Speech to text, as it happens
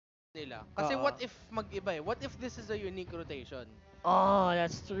nila. Kasi what if mag-iba eh? What if this is a unique rotation? Oh,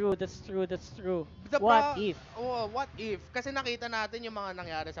 that's true. That's true. That's true. The What pro if? oh, what if? Kasi nakita natin yung mga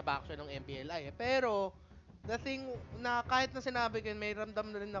nangyari sa backshot ng MPLI eh. Pero, the thing na kahit na sinabi ko, may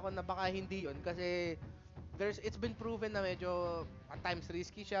ramdam na rin ako na baka hindi yun. Kasi, it's been proven na medyo at times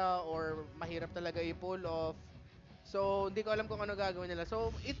risky siya or mahirap talaga i-pull off. So, hindi ko alam kung ano gagawin nila.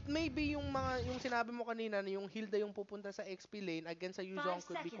 So, it may be yung sinabi mo kanina na yung Hilda yung pupunta sa XP lane against sa Yuzong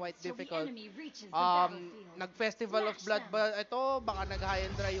could be quite difficult. Nag-Festival of Blood ba ito? Baka nag-high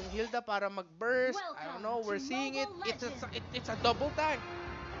and dry yung Hilda para mag-burst. I don't know. We're seeing it. It's a double tank.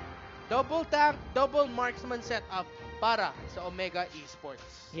 Double tank, double marksman setup para sa Omega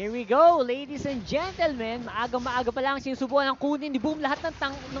Esports. Here we go, ladies and gentlemen. Maaga-maaga pa lang sinusubukan ng kunin ni Boom lahat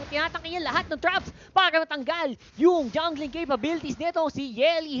ng tinatangkihan lahat ng traps para matanggal yung jungling capabilities nito si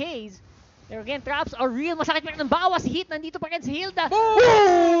Yelly Hayes. Pero again, traps are real. Masakit pa rin ng bawas. Hit, nandito pa rin si Hilda.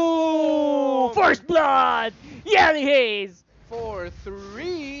 Boom! First blood! Yelly Hayes!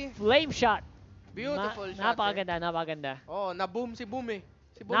 4-3. Flame shot. Beautiful shot. Napakaganda, napakaganda. Oh, na-boom si Boom eh.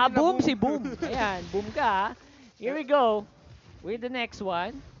 Na-boom si Boom. Ayan, boom ka. Here we go with the next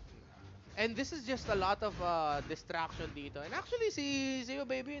one. And this is just a lot of distraction dito. And actually, si Zio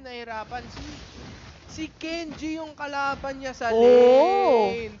Baby yung nahirapan. Si Kenji yung kalaban niya sa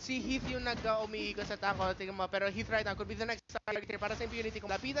lane. Si Heath yung nag-umiikot sa tank. Pero Heath right now could be the next target para sa Impunity.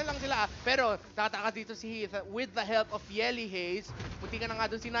 Kung lapitan lang sila. Pero nakataka dito si Heath with the help of Yelly Hayes. Munti ka na nga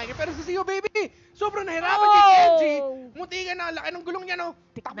doon si Niger. Pero si Zio Baby, sobrang nahirapan kay Kenji. Munti ka na. Laki ng gulong niya, no?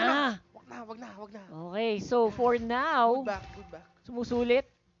 Tik na. Wag na. Okay, so for now, Good back. Sumusulit.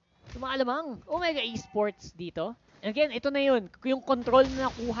 Sumaalamang Omega Esports dito. And again, ito na yun. Yung control na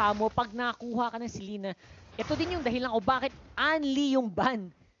nakuha mo, pag nakuha ka ng Selena, ito din yung dahilan kung bakit only yung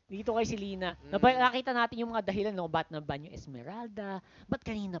ban dito kay Selena. Nakita natin yung mga dahilan, no? Ba't na-ban yung Esmeralda? Ba't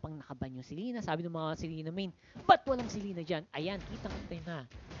kanina pang nakaban yung Selena? Sabi ng mga Selena main, ba't walang Selena dyan? Ayan, kitang-kita na.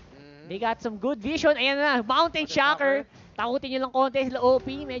 They got some good vision. Ayan na, Mountain Shocker. Takutin nyo lang konti sila OP.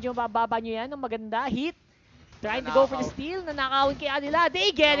 Medyo mababa nyo yan ng maganda. Hit. Trying to go for the steal. Nanakawin kaya nila.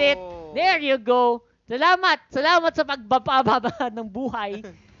 They get it. There you go. Salamat sa pagbababa ng buhay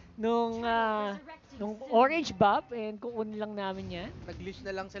nung orange buff. And kukunin lang namin yan. Nag-leash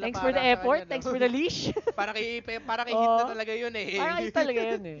na lang sila. Thanks for the effort. Thanks for the leash. para kay hit na talaga yun eh. Para kay talaga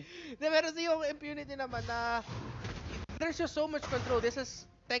yun eh. Pero yung Impunity naman na there's just so much control. This is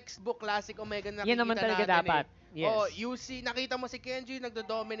textbook classic Omega na yan naman talaga dapat. Eh. Yes. Oh, nakita mo si Kenji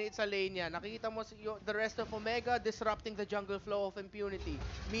nagdo-dominate sa lane niya. Nakita mo the rest of Omega disrupting the jungle flow of Impunity.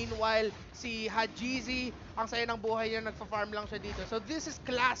 Meanwhile, si Hajizi, ang saya ng buhay niya, nagfa-farm lang siya dito. So this is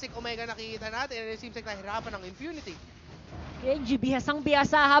classic Omega nakikita natin and it seems like nahirapan ng Impunity. Kenji,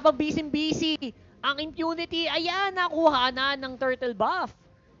 bihasang-bihasa habang busy-busy. Ang Impunity, ayan, nakuha na ng turtle buff.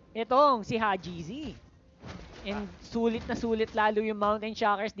 Itong si Hajizi. And sulit na sulit lalo yung Mountain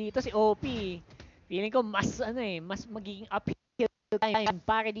Shockers dito si OP. Feeling ko mas magiging uphill time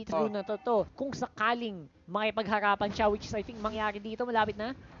para dito na to. Kung sakaling makipagharapan siya, which is I think mangyari dito malapit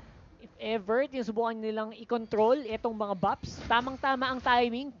na. If ever, tinusubukan nilang i-control itong mga buffs. Tamang-tama ang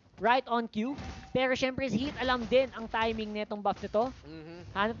timing, right on cue. Pero syempre si Heat alam din ang timing nitong buff nito.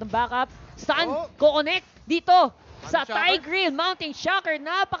 Hanap ng backup. Stun, co-connect dito sa Tigreal Mountain Shocker.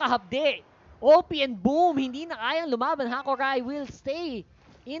 Napakahapde. OP and Boom, hindi na kayang lumaban. Hakurai will stay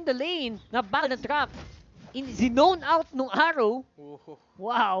in the lane. Nabagal na trap. Zinone out nung arrow.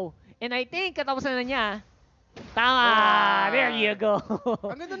 Wow. And I think katapusan na niya. Tama! There you go.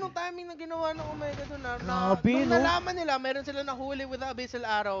 Ang ganda nung timing na ginawa ng Omega doon. Grabe, nung nalaman nila, meron sila nahuli with the Abyssal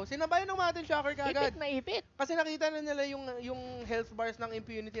Arrow. Sinabay ng Mountain Shocker kagad. Ipit na ipit. Kasi nakita na nila yung health bars ng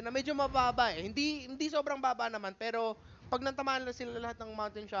Impunity na medyo mababa eh. Hindi sobrang baba naman, pero pag natamaan na sila lahat ng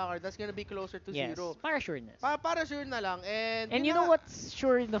Mountain Shocker, that's gonna be closer to zero. Para sureness. Para sure na lang. And you know what's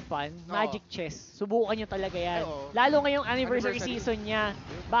sure na fun? Magic Chess. Subukan nyo talaga yan. Lalo ngayong anniversary season niya.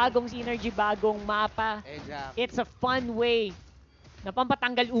 Bagong synergy, bagong mapa. Exactly. It's a fun way na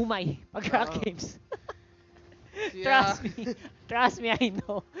pampatanggal umay pag rock games. Trust me, I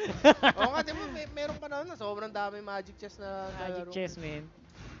know. Oo nga, diba, merong panahon na sobrang dami Magic Chess na Magic Chess, man.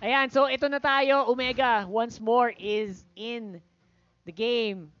 Ayan, so ito na tayo. Omega, once more, is in the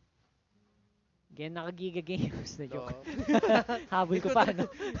game. Again, naka-Giga Games na joke. Habol ko pa, no?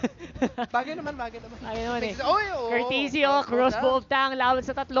 Bagay naman. Bagay naman eh. Courtesy, crossbow of tang, lawan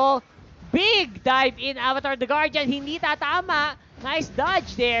sa tatlo. Big dive in, Avatar the Guardian. Hindi tatama. Nice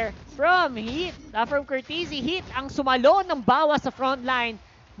dodge there from Heat. From Courtesy. Heat ang sumalo ng bawas sa front line.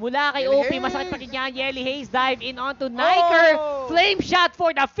 Mula kay OP, masakit pa rin yan. Yelly Hayes dive in onto Niker. Flame shot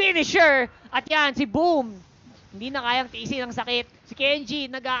for the finisher. At yan, si Boom. Hindi na kayang tiisin ang sakit. Si Kenji,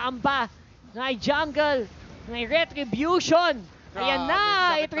 nag-aamba. May jungle. May retribution. Ayan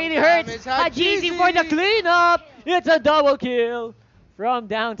na, it really hurts. Hajizi for the cleanup. It's a double kill from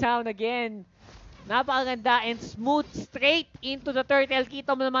downtown again. Napakaganda and smooth straight into the turtle.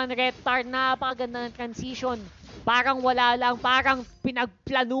 Kita mo naman, Reptar, napakaganda ng transition. Parang wala lang, parang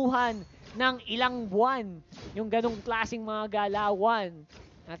pinagplanuhan ng ilang buwan yung ganong klaseng mga galawan.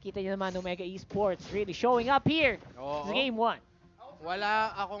 Nakita niyo naman Omega Esports really showing up here sa Game 1. Wala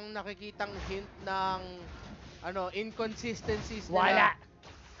akong nakikitang hint ng inconsistencies nila. Wala.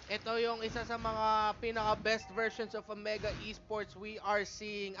 Ito yung isa sa mga pinaka-best versions of Omega Esports we are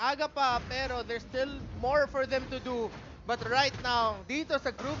seeing. Aga pa, pero there's still more for them to do. But right now, dito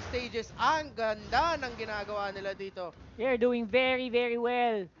sa group stages, ang ganda ng ginagawa nila dito. They're doing very, very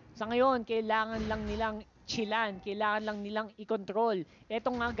well. Sa ngayon, kailangan lang nilang chillan. Kailangan lang nilang i-control.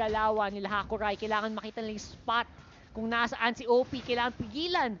 Etong nga galawan nila Hakurai, kailangan makita nila yung spot. Kung nasaan si OP, kailangan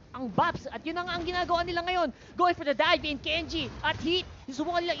pigilan ang Baps. At yun na nga ang ginagawa nila ngayon. Going for the dive in Kenji. At Heat,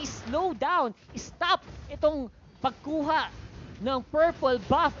 susubukan nila i-slow down, i-stop itong pagkuha ng purple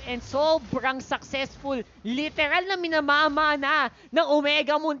buff and sobrang successful. Literal na minamamana ng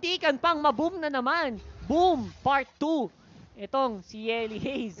Omega. Muntikan pang maboom na naman. Boom! Part 2. Itong si Yeli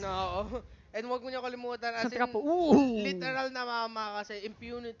Hayes. No. And wag mo niyo kalimutan, as in, literal na mama kasi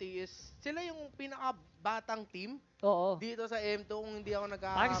Impunity is, sila yung pinaka-batang team dito sa M2 kung hindi ako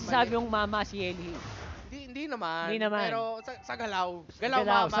nagkakamali. Parang sabi yung mama si Yeli Hayes. Hindi naman. Hindi naman. Pero sa galaw.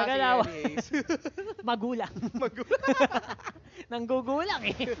 Mama sa galaw. si Yeli Hayes. Magulang. Nanggugulang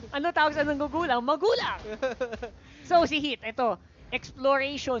eh. Ano tawag sa nanggugulang? Magulang! So si Heat, ito,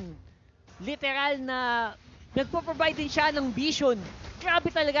 exploration. Literal na nagpo-provide din siya ng vision.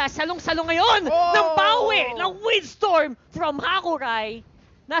 Grabe talaga, salong-salong ngayon ng pawi ng Windstorm from Hakurai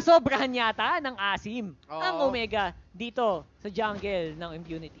na sobrahan yata ng asim ang Omega dito sa jungle ng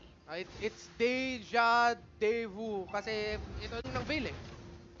Impunity. It's deja vu kasi ito yung nang veil eh.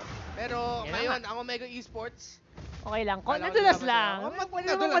 Pero ngayon, ang Omega Esports, okay lang. Nadulas lang.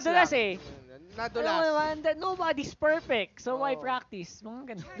 Pwede naman madulas eh. Nadulas. Nobody's perfect. So why practice?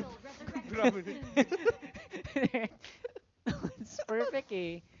 Mga ganun. It's perfect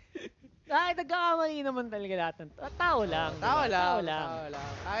eh. Nagkakamali naman talaga lahat ng tao lang. Tao lang.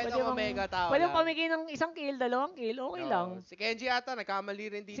 Kahit ang Omega, tao lang. Pwede mo pamigay ng isang kill, dalawang kill, okay lang. Si Kenji ata, nagkamali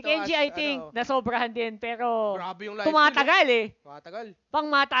rin dito. Si Kenji, I think, nasobrahan din, pero grabe yung life tumatagal eh. Tumatagal. Pang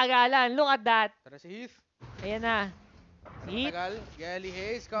matagalan. Look at that. Tara si Heath. Ayan na. Heath. Tumatagal. Yeli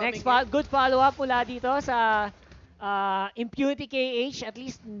Hayes coming Next, good follow-up mula dito sa Impunity KH. At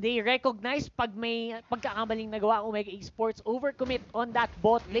least they recognize pag may pagkakamaling nagawa ang Omega Esports, overcommit on that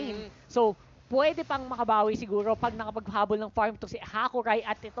bot lane. So, pwede pang makabawi siguro pag nakapaghabol ng farm to si Hakurai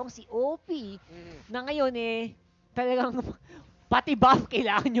at itong si OP na ngayon eh talagang pati buff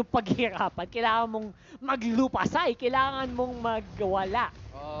kailangan yung paghirapan. Kailangan mong maglupasay. Kailangan mong magwala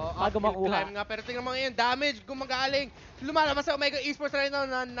bago makuha. Nga, pero tingnan mo ngayon, damage gumagaling. Lumalabas sa Omega Esports right now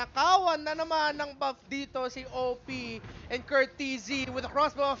na nakawan na naman ng buff dito si OP and Kurt TZ with a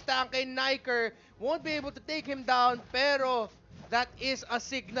crossbow of tank and Niker won't be able to take him down, pero that is a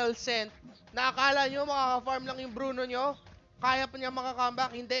signal sent. Nakakala nyo makaka-farm lang yung Bruno nyo? Kaya pa niya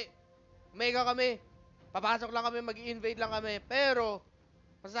makakomeback? Hindi. Omega kami. Papasok lang kami, mag-invade lang kami. Pero,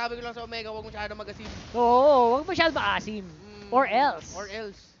 masasabi ko lang sa Omega, huwag masyado mag-asim. Oo, huwag masyado mag-asim. Or else.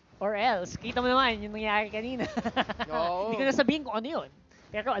 Or else. Kita mo naman yung nangyari kanina. Hindi ko na sabihin kung ano yun.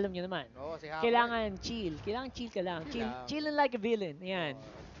 Pero alam nyo naman. Si kailangan chill. Kailangan chill ka lang. Chill like a villain. Ayan.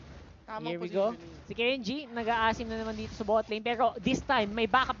 Here we go. Si Kenji, nag-aasim na naman dito sa bot lane. Pero this time,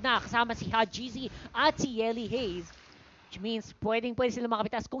 may backup na kasama si Hajizi at si Yeli Hayes. Which means, pwede sila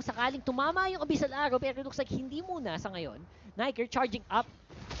makapitas kung sakaling tumama yung Abyssal Arrow, pero it looks like hindi muna sa ngayon. Niker charging up.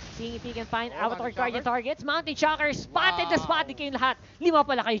 Seeing if he can find Avatar Guardian targets. Mountain Shocker, spotted na spotted kayong lahat. 5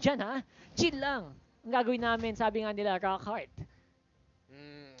 pala kayo dyan, ha? Chill lang. Ang gagawin namin, sabi nga nila, rock hard.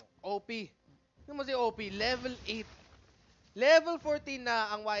 OP. Ano mo si OP? Level 8. Level 14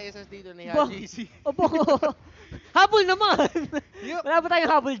 na ang YSS dito ni HGC. Opo. Habol naman. Wala ba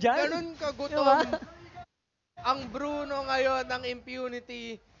tayong habol dyan? Ganun kagutom. Ang Bruno ngayon ng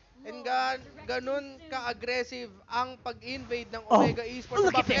Impunity. And ganun ka-aggressive ang pag-invade ng Omega Esports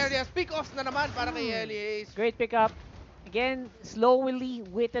sa buff areas. Pick-offs na naman para kay Yeli Hayes. Great pick-up. Again, slowly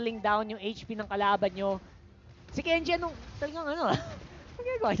whittling down yung HP ng kalaban nyo. Si Kenji, talagang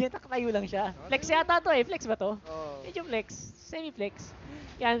magagawa niya, taktayo lang siya. Flex yata to eh. Flex ba to? Medyo flex. Semi-flex.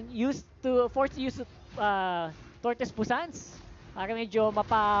 Yan, forced use Tortoise Pusans. Para medyo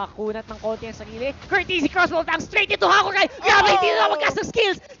mapakunat ng konti ang sarili. Courtesy crossbow tank straight into Hakurai. Grabe, hindi na magkas ng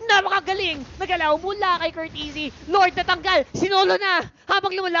skills. Napakagaling. Nagalaw mula kay Courtesy. Lord natanggal. Sinolo na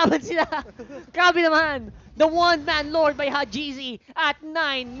habang lumalaban sila. Grabe naman. The one-man Lord by Hajizi at 9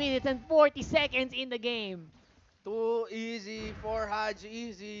 minutes and 40 seconds in the game. Too easy for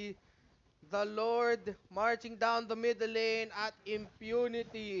Hajizi. The Lord marching down the middle lane at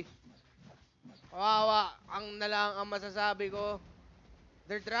Impunity. Wawa, ang nalang ang masasabi ko.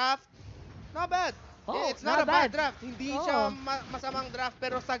 Their draft, not bad. Oh, It's not a bad draft. Hindi siya masamang draft,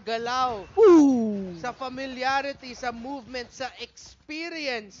 pero sa galaw, sa familiarity, sa movement, sa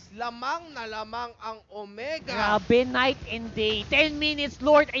experience, lamang na lamang ang Omega. Grabe, night and day. 10 minutes,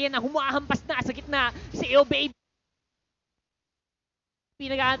 Lord. Ayan na, humahampas na sa gitna. Si Baby.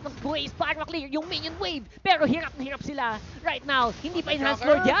 Pinagahanap ng ways para maklear yung minion wave. Pero hirap na hirap sila right now. Hindi pa enhanced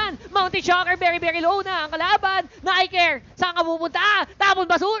Lord yan. Mountain Shocker, very very low na ang kalaban. Naikare, saan ka pupunta? Tapon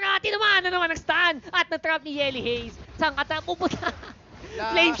basura, tinamaan na naman ang stun. At na-trap ni Yelly Hayes. Saan ka pupunta?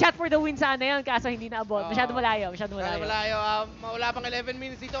 Flame shot for the win sana yan, kaso hindi naabot. Masyado malayo, masyado malayo. Wala pang 11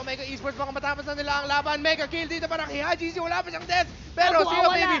 minutes dito. Mega Esports baka matapos na nila ang laban. Mega kill dito para kay Hajizi. Wala pa siyang death. Pero si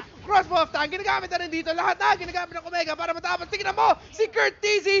Baby, crossbow of tank, ginagamit na rin dito. Lahat na ginagamit ng Omega para matapos. Tingnan mo, si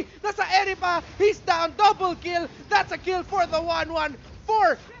Courtesy nasa area pa. He's down, double kill. That's a kill for the 1-1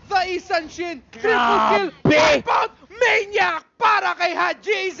 for the Isanshin. Triple kill, wipeout, maniac para kay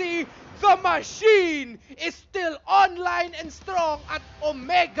Hajizi. The machine is still online and strong at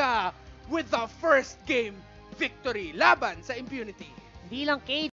Omega with the first game victory laban sa Impunity. Hindi lang Cage.